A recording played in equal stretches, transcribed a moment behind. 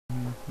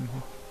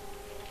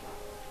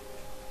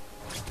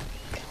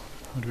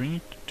Do we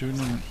need to do it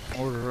in an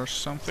order or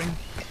something?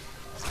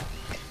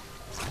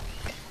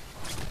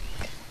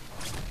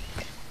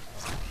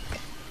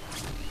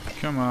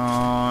 Come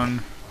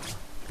on.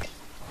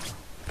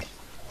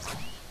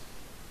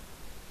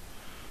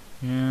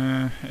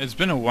 Yeah, it's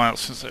been a while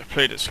since I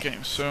played this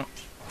game, so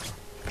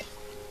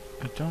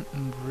I don't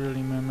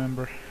really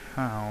remember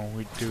how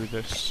we do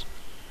this.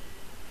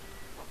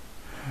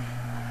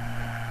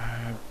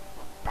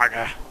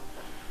 Bugger.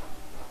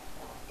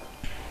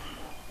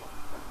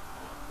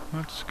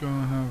 Let's go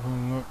have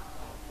a look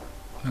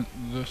at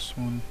this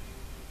one.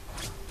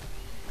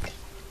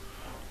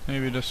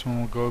 Maybe this one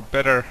will go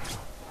better.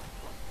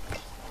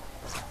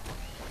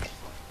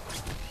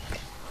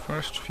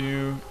 First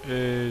view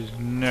is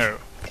no.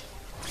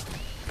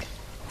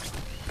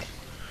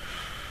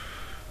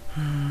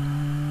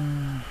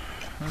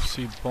 Let's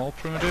see, ball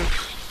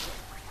primitives?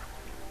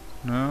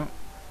 No.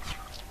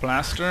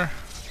 Blaster?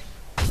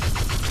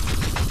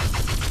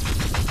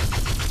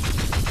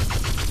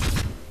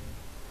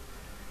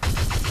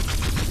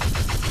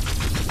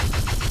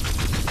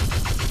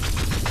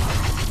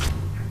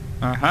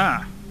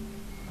 Aha!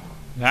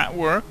 That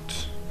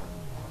worked.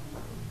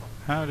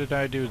 How did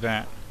I do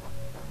that?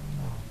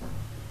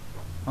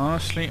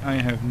 Honestly, I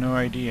have no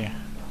idea.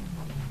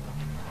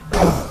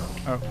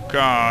 Oh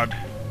God.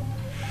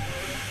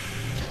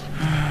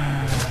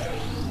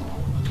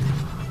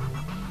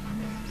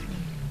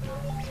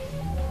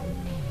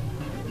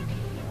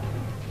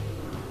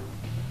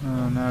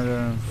 Oh, now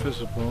they're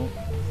invisible.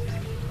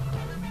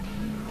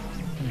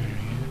 There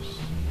he is.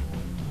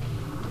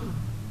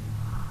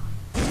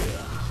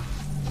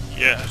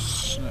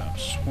 Yes,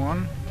 that's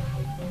one.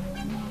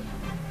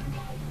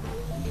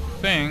 I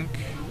think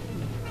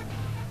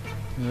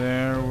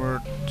there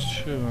were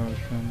two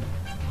of them.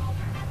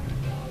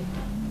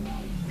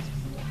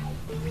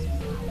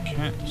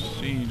 Can't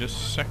see the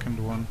second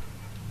one.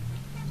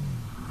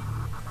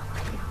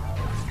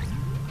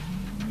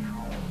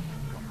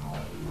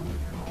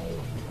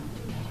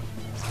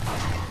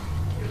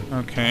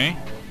 Okay.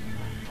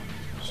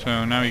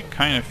 So now we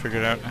kind of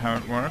figured out how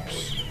it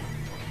works.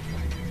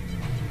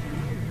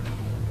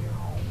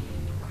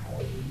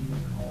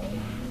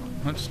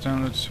 Let's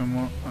download some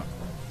more.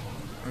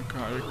 Oh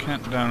God, we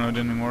can't download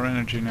any more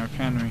energy now,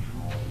 can we?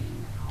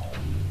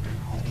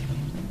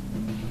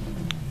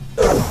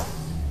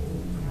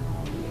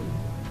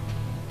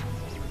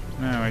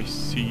 Now I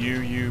see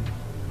you.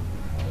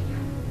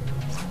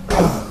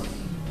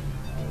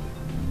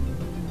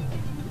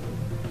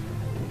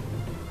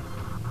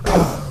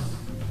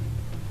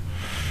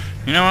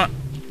 You know what?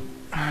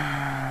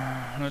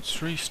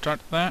 Let's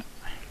restart that.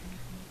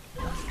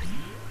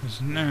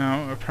 Because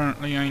now,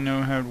 apparently I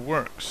know how it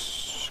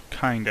works.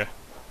 Kinda.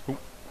 Oh,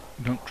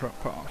 don't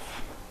drop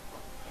off.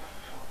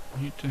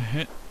 Need to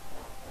hit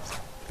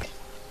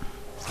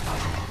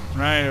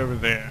right over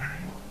there.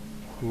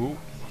 Ooh.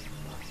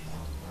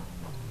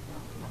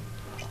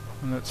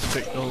 Let's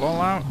take the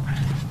lull out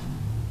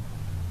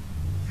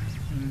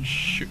and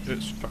shoot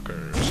this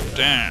fuckers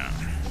down.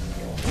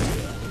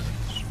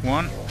 That's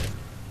one.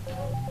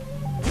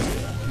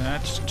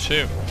 That's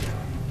two.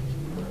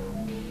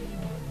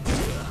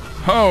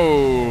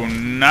 Oh,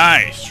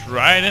 nice!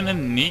 Right in the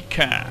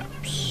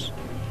kneecaps.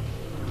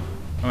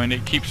 Oh, and they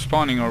keep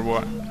spawning or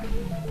what?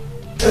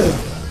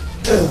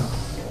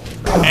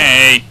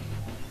 Hey!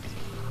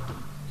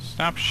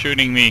 Stop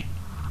shooting me.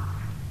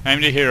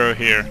 I'm the hero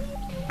here,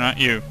 not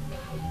you.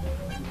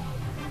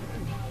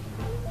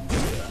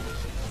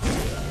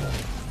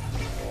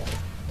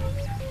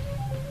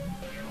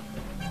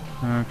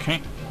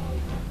 Okay.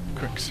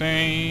 Quick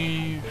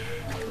save.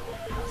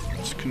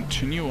 Let's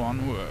continue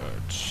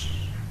onwards.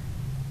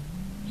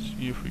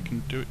 See if we can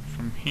do it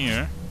from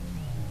here.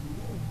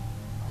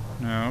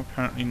 No,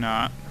 apparently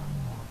not.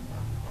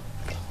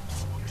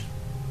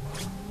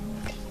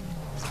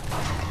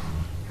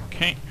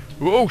 Okay.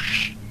 Whoa,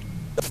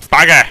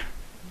 bugger!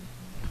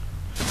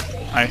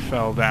 I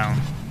fell down.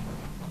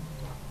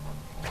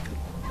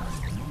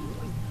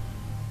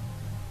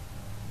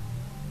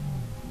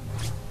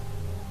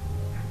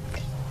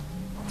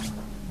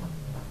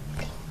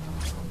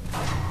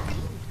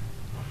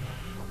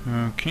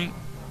 Okay,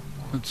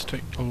 let's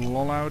take the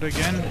lull out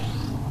again.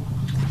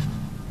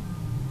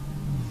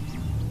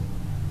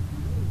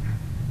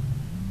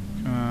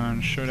 Come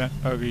on, show that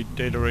ugly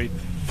data rate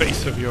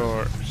face of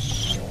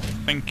yours.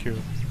 Thank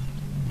you.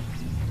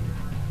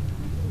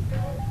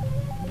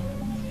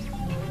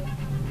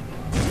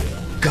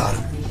 Got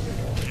him.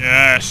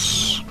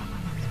 Yes!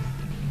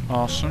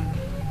 Awesome.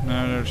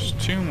 Now there's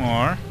two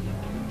more.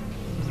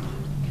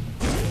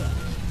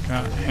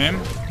 Got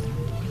him.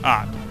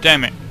 Ah,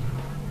 damn it.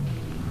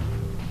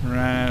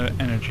 Ran out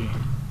of energy.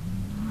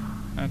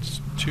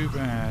 That's too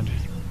bad.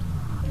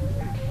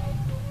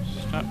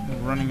 Stop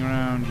running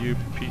around, you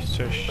piece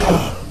of shit.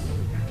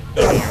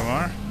 There you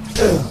are.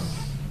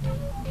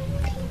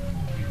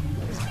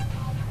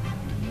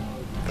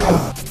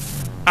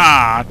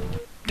 Ah,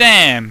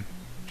 damn!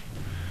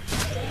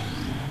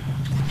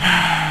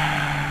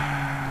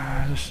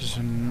 This This is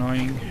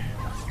annoying.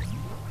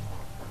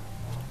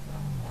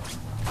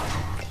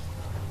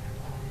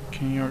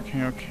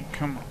 Okay,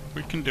 come on.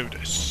 We can do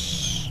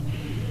this.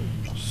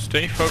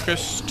 Stay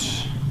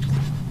focused.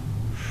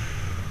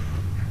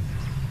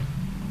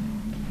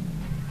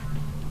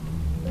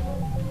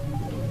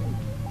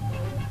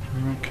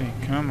 Okay,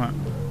 come on.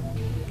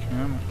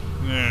 Come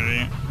on. There he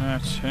is.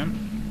 That's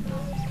him.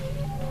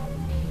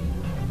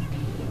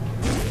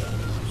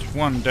 There's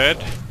one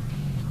dead.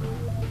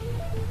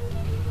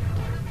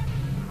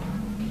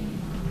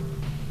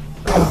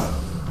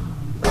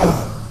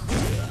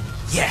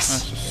 Yes.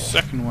 That's the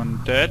second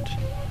one dead.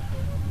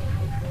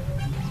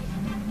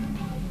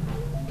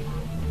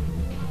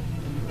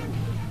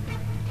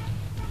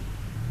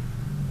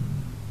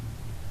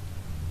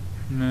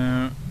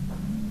 No.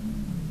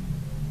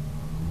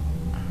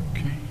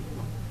 Okay.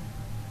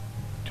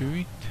 Do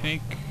we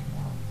take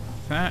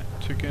that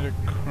to get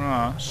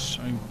across?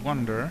 I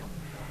wonder.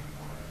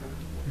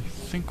 I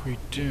think we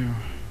do.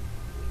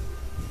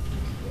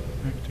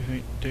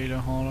 Activate data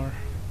hauler.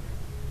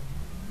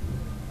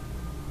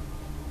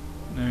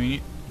 Now we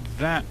need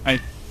that, I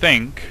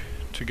think,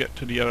 to get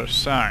to the other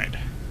side.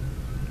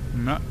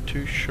 I'm not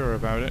too sure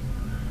about it.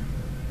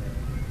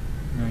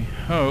 I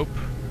hope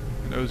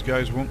those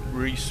guys won't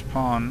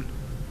respawn.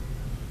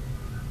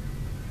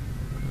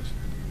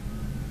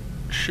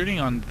 Shooting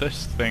on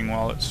this thing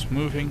while it's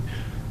moving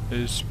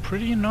is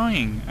pretty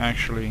annoying,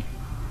 actually.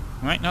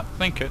 You might not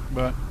think it,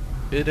 but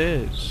it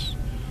is.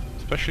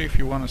 Especially if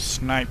you want to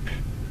snipe.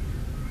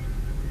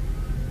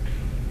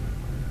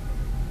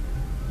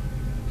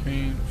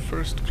 Okay,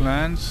 first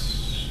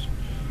glance,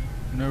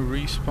 no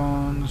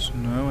respawns,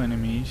 no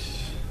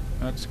enemies.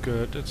 That's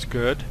good, that's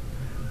good.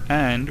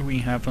 And we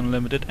have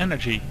unlimited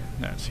energy.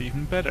 That's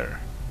even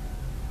better.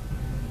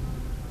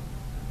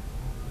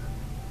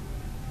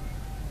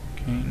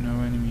 Okay, no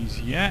enemies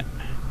yet.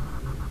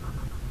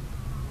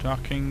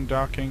 Docking.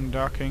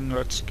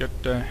 Let's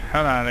get the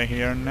hell out of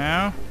here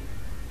now.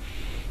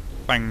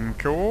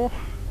 Thank you.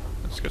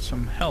 Let's get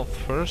some health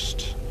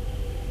first,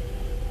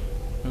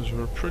 because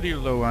we're pretty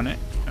low on it.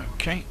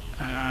 Okay,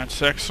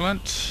 that's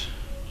excellent.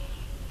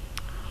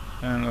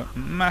 And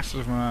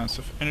massive amounts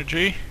of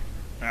energy.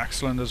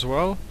 Excellent as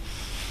well.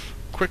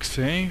 Quick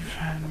save,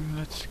 and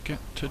let's get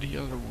to the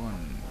other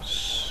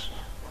ones.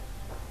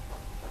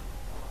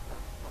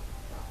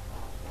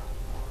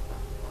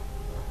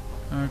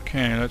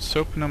 Okay, let's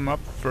open them up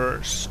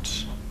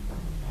first.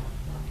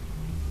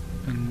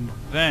 And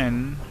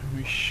then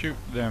we shoot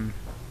them.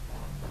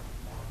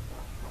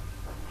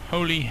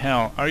 Holy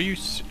hell, are you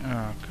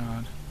oh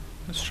god.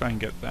 Let's try and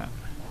get that.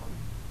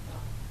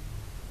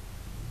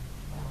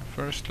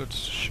 First, let's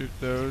shoot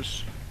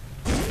those.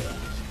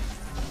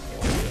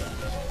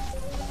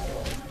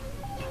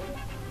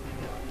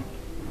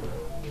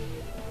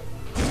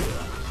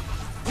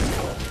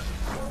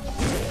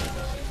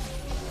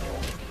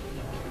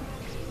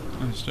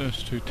 That's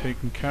those two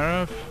taken care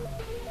of.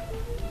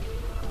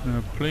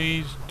 Now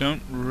please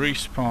don't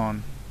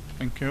respawn.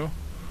 Thank you.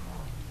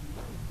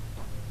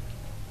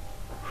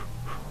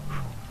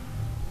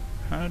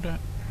 How do...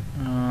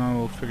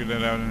 we'll figure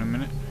that out in a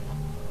minute.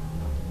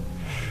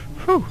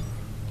 Whew!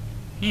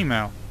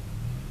 Email.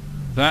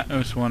 That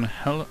was one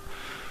hell...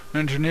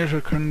 Engineers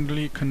are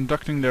currently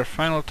conducting their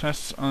final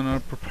tests on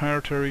our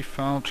proprietary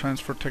file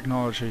transfer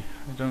technology.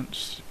 I don't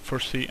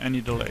foresee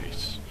any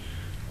delays.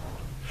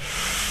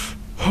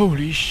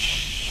 Holy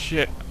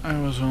shit, I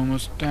was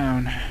almost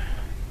down.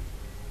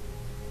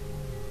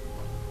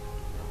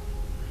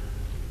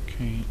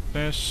 Okay,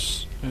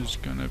 this is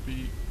gonna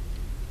be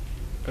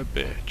a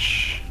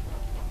bitch.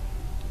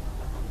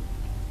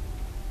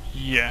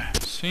 Yeah,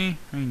 see?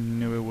 I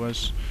knew it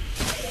was.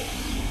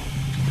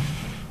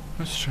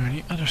 Let's try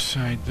the other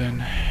side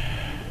then.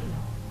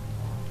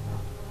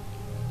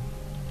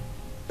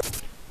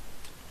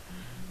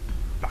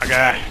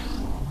 Bugger!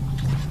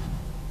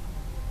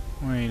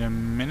 Wait a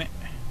minute.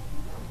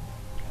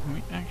 Can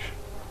we actually...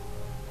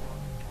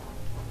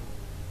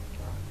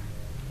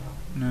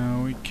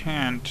 No, we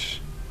can't.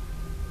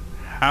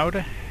 How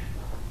the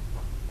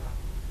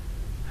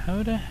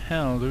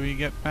hell do we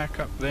get back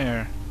up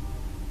there?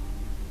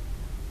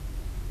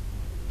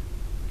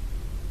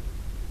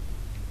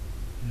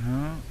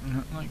 No,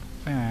 not like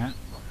that.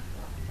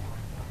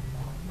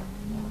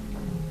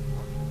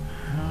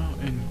 How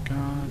in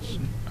God's...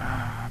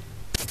 Ah,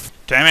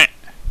 damn it!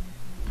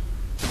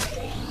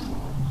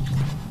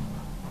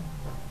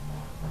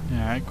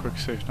 Yeah, I quick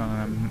saved on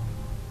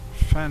a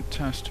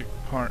fantastic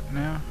part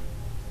now.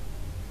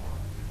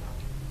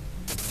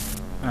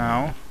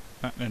 Ow,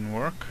 that didn't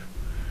work.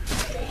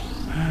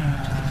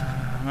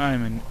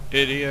 I'm an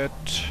idiot.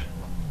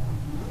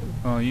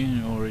 Oh,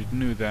 you already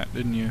knew that,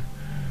 didn't you?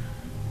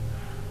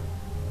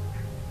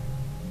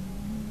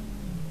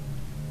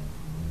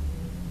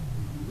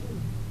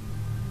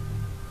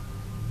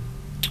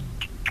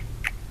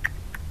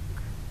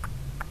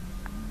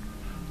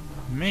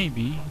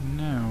 Maybe,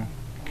 no.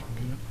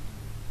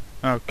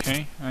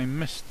 Okay, I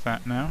missed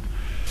that now.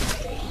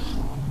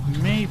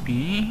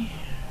 Maybe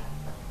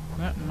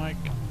that might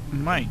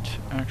might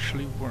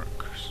actually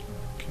work. So,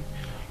 okay.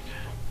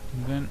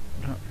 And then,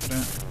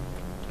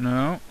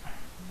 no.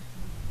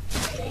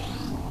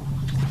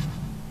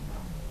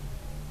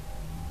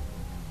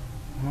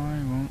 Why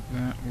won't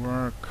that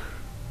work?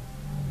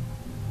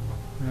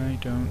 I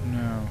don't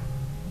know.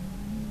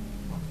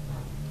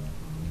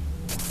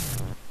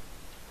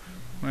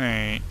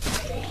 Wait,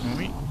 can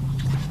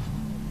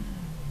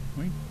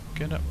we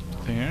get up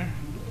there?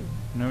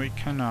 No, we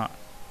cannot.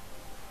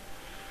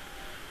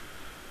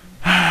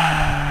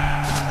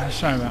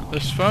 Sorry about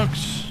this,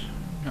 folks.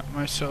 Got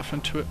myself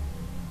into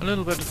a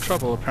little bit of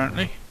trouble,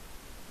 apparently.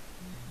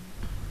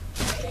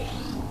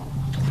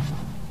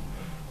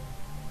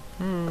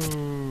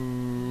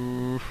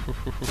 Ooh.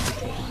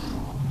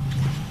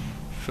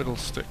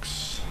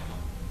 Fiddlesticks.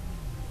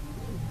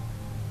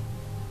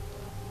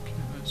 Okay,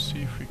 let's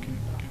see if we can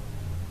get...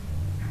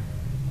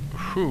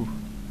 Whew.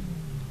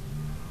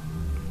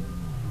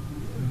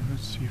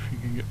 Let's see if we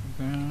can get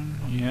down.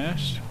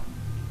 Yes.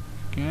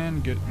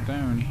 Can get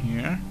down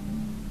here.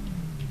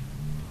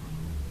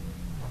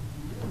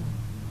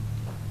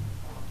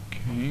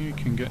 Okay, we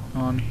can get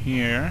on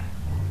here.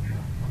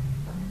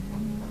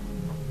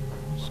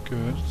 It's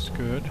good, it's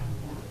good.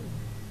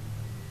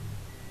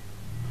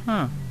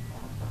 Huh.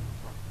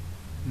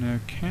 Now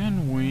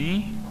can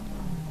we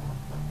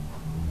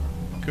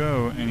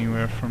go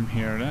anywhere from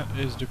here? That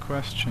is the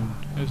question,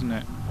 isn't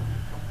it?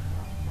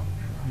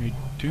 We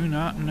do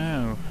not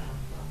know.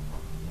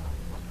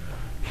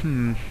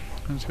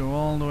 Let's go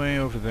all the way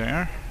over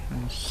there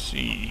and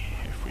see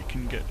if we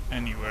can get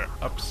anywhere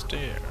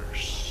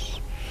upstairs.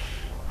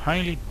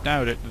 Highly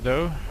doubt it,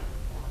 though.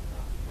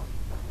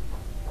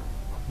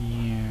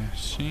 Yeah,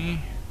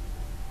 see?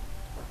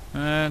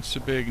 That's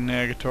a big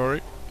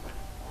negatory.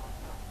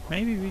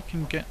 Maybe we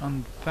can get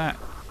on that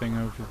thing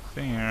over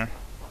there.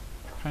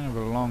 Kind of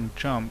a long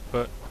jump,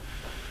 but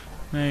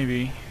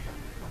maybe.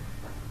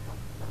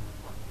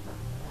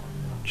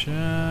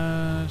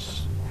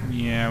 Just...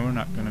 yeah, we're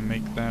not gonna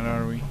make that,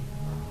 are we?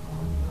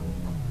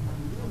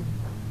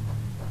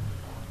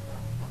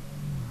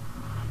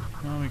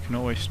 Well, we can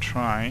always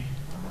try.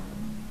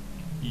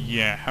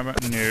 Yeah, how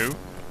about no?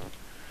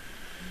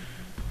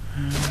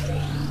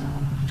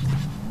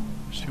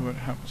 See what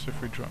happens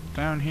if we drop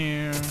down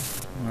here,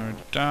 or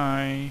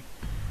die.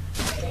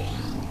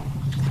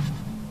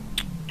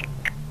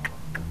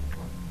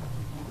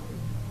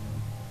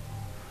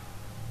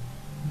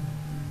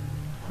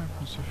 What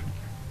happens if we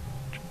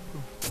jump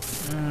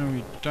over?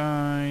 We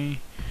die.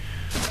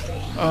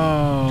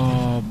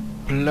 Oh,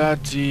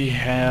 bloody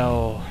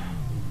hell.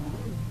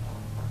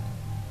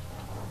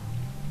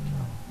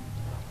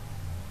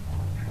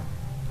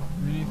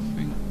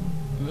 Anything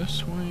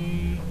this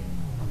way?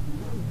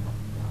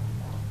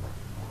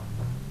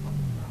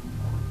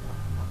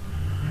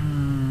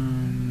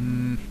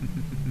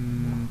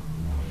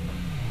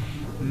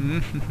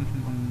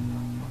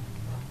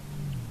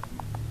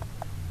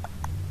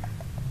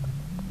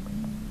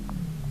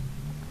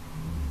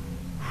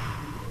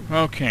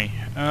 Okay,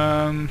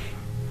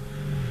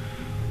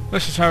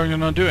 this is how we're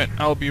gonna do it.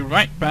 I'll be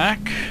right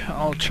back.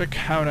 I'll check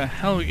how the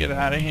hell we get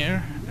out of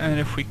here, and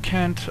if we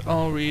can't,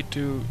 I'll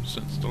redo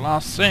since the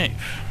last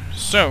save.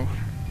 So,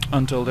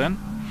 until then,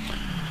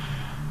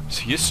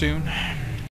 see you soon.